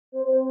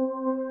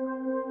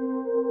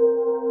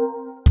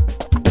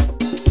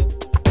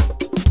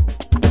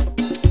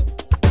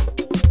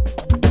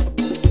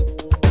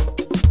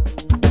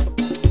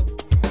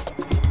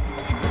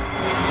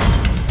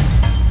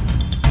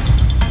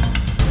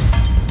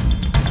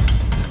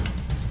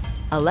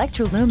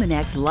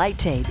Electroluminex Light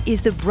Tape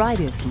is the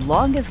brightest,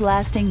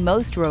 longest-lasting,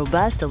 most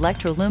robust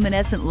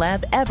electroluminescent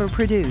lamp ever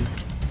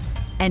produced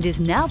and is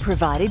now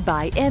provided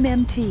by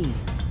MMT.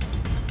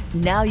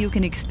 Now you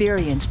can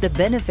experience the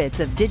benefits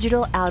of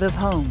digital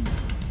out-of-home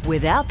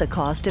without the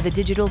cost of a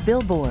digital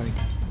billboard.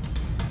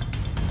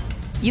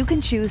 You can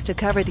choose to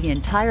cover the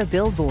entire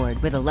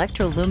billboard with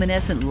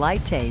electroluminescent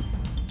light tape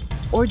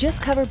or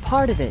just cover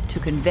part of it to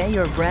convey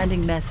your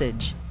branding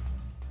message.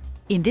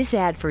 In this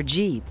ad for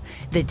Jeep,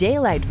 the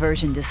daylight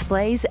version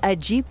displays a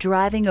Jeep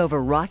driving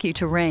over rocky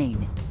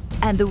terrain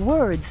and the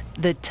words,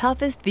 "the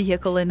toughest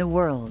vehicle in the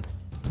world."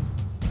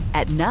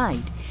 At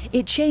night,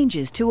 it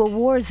changes to a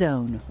war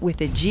zone with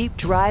the Jeep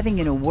driving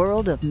in a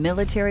world of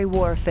military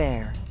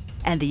warfare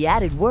and the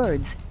added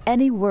words,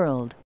 "any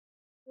world."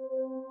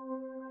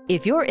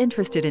 If you're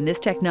interested in this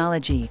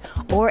technology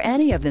or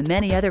any of the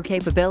many other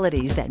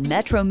capabilities that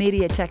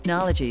MetroMedia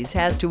Technologies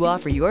has to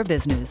offer your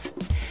business,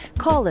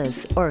 call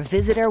us or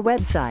visit our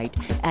website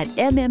at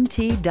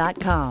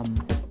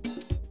mmt.com.